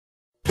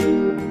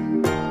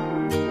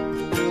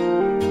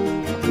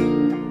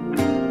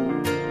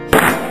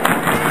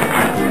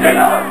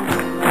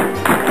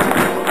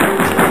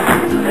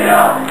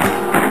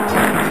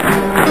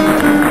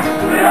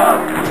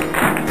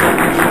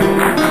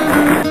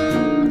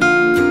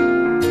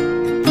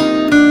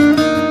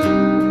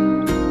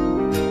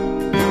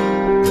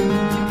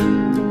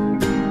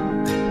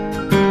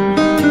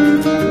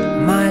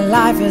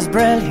Life is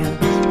brilliant.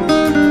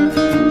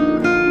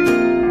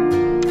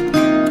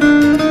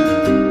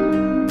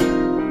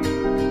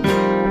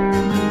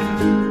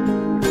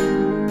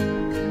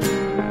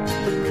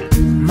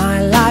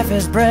 My life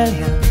is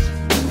brilliant.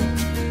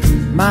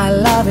 My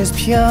love is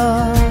pure.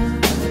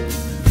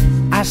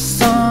 I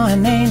saw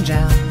an angel,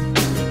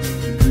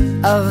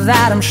 of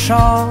that I'm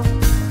sure.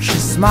 She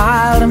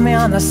smiled at me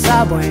on the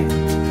subway.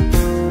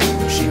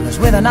 She was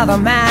with another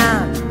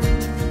man,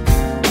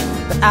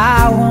 but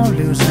I won't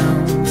lose no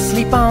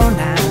sleep on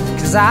that,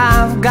 'cause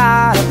I've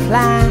got a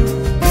plan.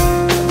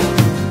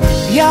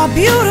 You're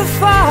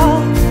beautiful.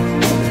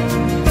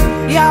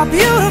 You're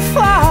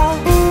beautiful.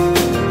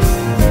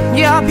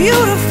 You're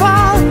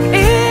beautiful,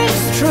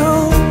 it's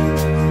true.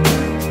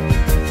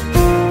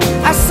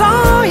 I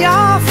saw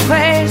your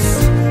face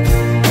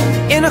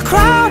in a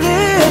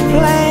crowded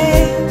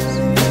place,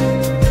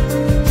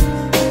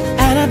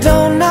 and I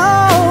don't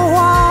know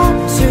what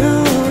to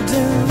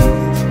do,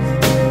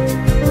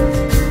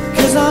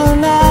 'cause I'll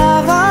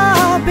never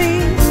be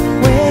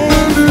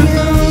with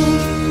you.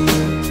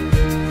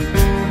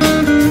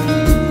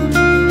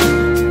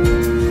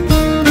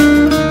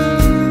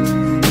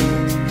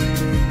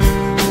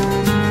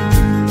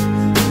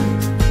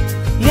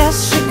 Yes,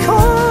 she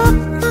caught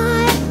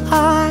my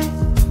eye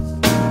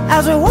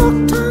as we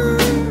walked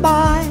on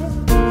by.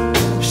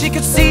 She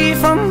could see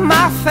from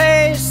my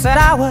face that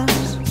I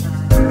was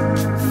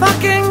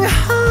fucking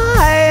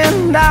high,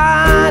 and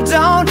I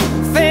don't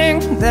think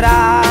that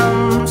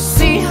I'll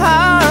see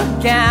her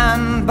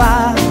again,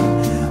 but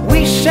we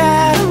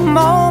shared a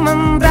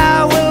moment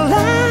that will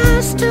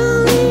last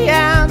till the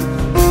end.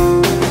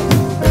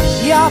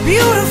 You're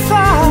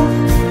beautiful.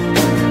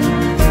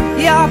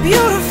 You're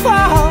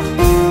beautiful.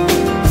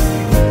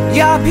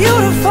 You're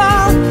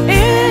beautiful,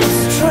 it's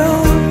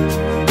true.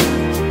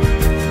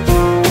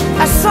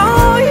 I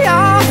saw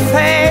your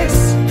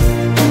face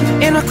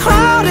in a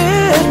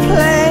crowded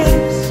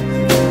place,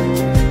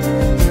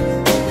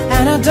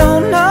 and I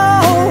don't know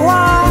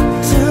what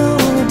to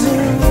do,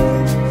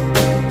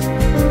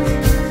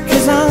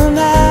 'cause I'll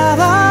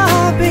never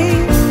be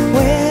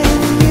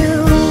with you.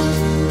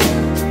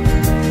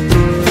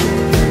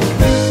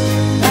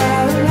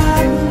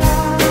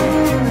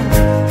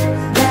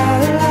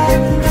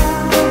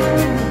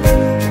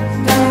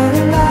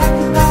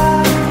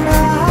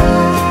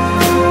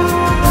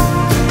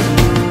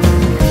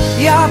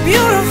 You're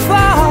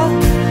beautiful.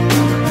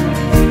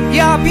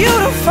 You're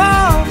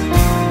beautiful.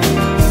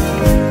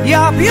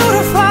 You're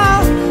beautiful,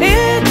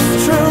 it's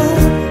true.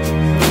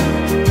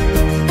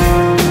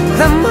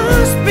 There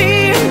must be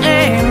an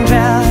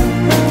angel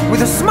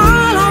with a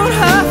smile on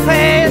her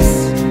face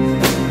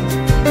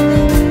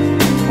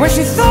when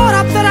she thought